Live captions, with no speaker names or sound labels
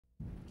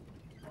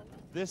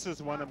This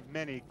is one of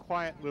many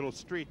quiet little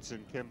streets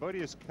in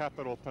Cambodia's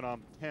capital,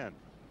 Phnom Penh.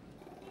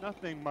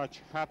 Nothing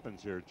much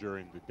happens here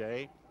during the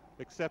day,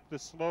 except the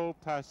slow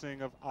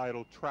passing of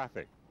idle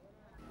traffic.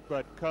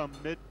 But come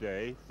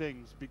midday,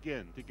 things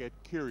begin to get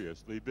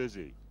curiously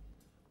busy.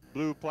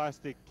 Blue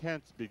plastic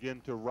tents begin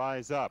to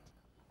rise up,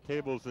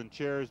 tables and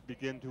chairs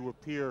begin to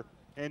appear,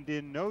 and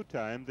in no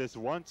time this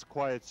once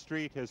quiet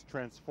street has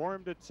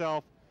transformed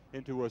itself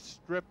into a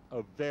strip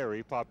of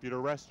very popular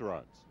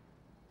restaurants.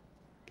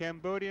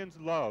 Cambodians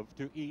love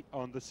to eat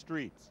on the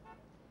streets.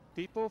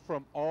 People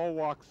from all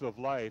walks of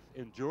life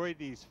enjoy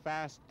these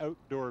fast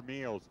outdoor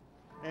meals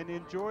and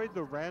enjoy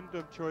the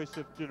random choice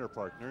of dinner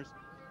partners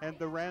and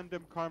the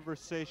random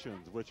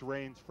conversations which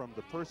range from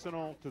the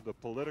personal to the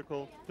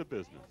political to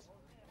business.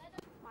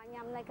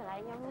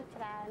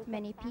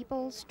 Many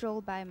people stroll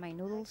by my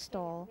noodle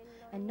stall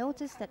and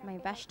notice that my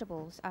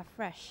vegetables are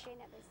fresh.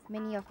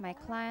 Many of my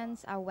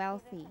clients are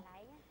wealthy.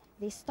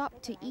 They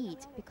stop to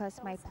eat because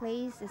my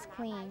place is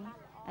clean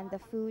and the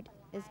food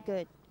is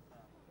good.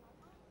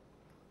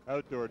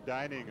 Outdoor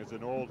dining is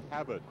an old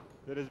habit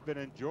that has been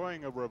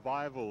enjoying a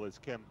revival as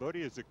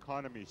Cambodia's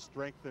economy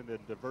strengthened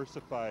and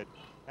diversified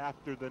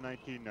after the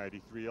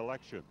 1993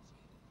 elections.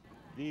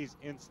 These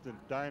instant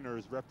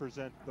diners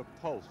represent the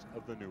pulse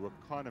of the new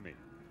economy.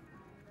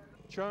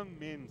 Chung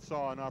Min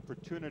saw an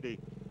opportunity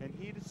and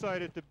he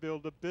decided to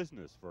build a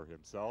business for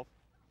himself,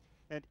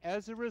 and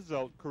as a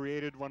result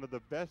created one of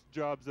the best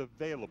jobs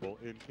available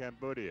in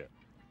Cambodia.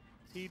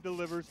 He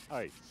delivers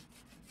ice.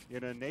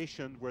 In a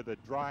nation where the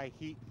dry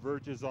heat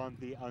verges on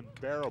the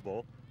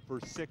unbearable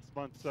for 6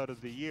 months out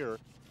of the year,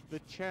 the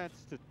chance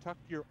to tuck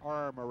your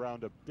arm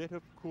around a bit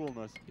of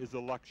coolness is a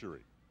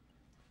luxury.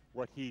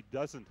 What he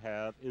doesn't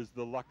have is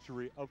the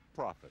luxury of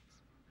profits.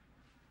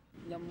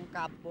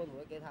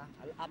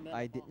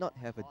 I did not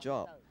have a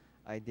job.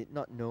 I did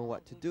not know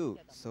what to do,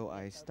 so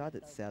I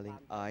started selling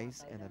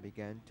ice and I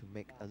began to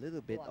make a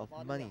little bit of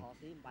money.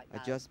 I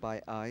just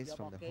buy ice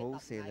from the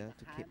wholesaler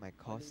to keep my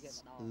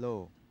costs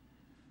low.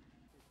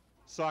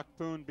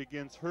 Sakpoon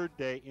begins her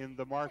day in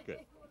the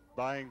market,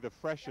 buying the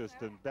freshest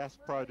and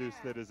best produce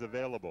that is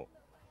available.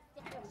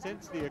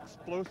 Since the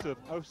explosive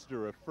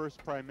ouster of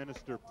first Prime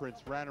Minister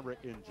Prince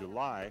Ranariddh in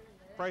July,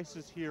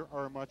 prices here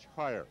are much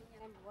higher.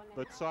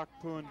 But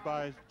Sakpoon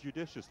buys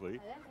judiciously,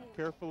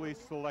 carefully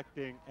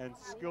selecting and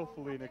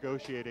skillfully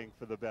negotiating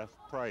for the best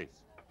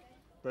price.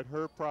 But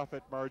her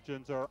profit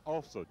margins are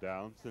also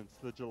down since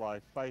the July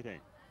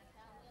fighting.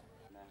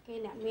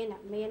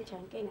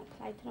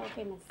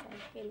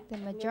 The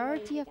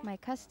majority of my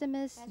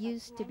customers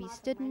used to be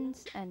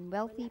students and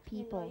wealthy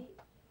people.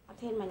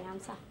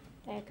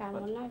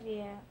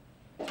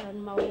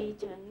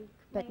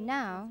 But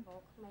now,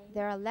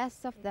 there are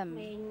less of them.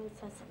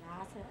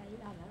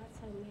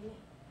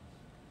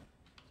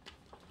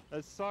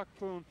 As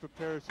Sakpoon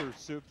prepares her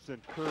soups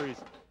and curries,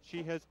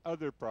 she has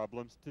other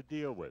problems to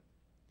deal with.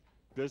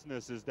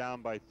 Business is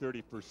down by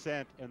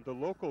 30%, and the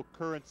local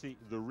currency,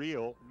 the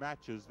riel,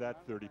 matches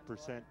that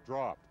 30%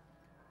 drop.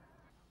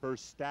 Her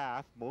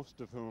staff, most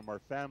of whom are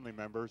family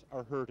members,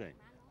 are hurting.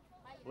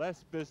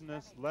 Less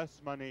business,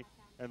 less money,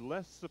 and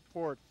less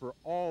support for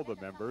all the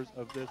members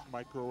of this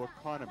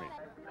microeconomy.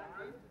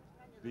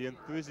 The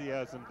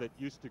enthusiasm that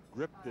used to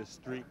grip this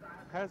street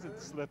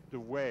hasn't slipped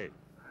away,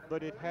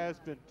 but it has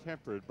been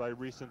tempered by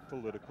recent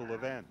political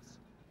events.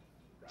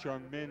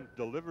 Chung Min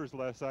delivers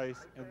less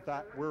ice, and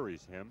that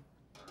worries him.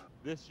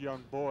 This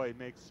young boy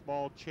makes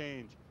small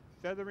change,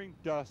 feathering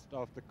dust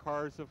off the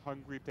cars of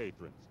hungry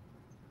patrons.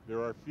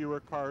 There are fewer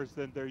cars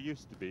than there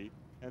used to be,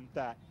 and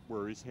that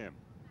worries him.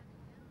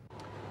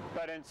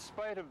 But in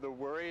spite of the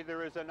worry,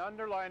 there is an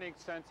underlying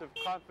sense of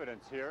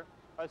confidence here,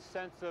 a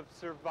sense of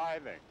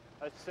surviving,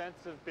 a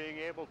sense of being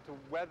able to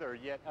weather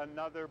yet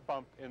another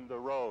bump in the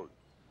road.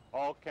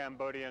 All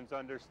Cambodians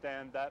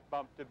understand that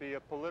bump to be a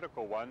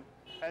political one,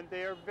 and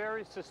they are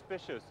very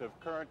suspicious of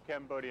current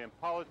Cambodian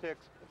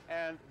politics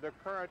and the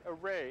current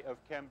array of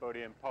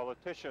Cambodian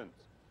politicians.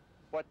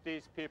 What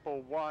these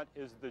people want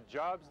is the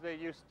jobs they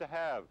used to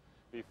have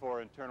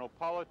before internal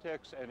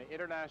politics and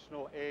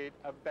international aid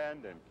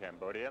abandoned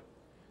Cambodia.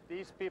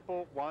 These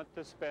people want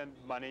to spend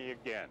money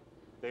again.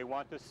 They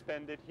want to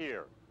spend it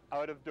here,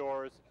 out of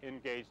doors,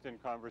 engaged in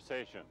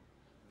conversation.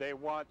 They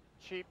want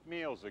cheap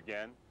meals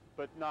again,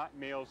 but not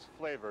meals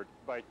flavored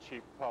by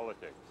cheap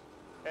politics.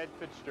 Ed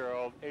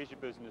Fitzgerald, Asia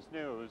Business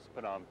News,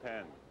 Phnom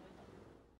Penh.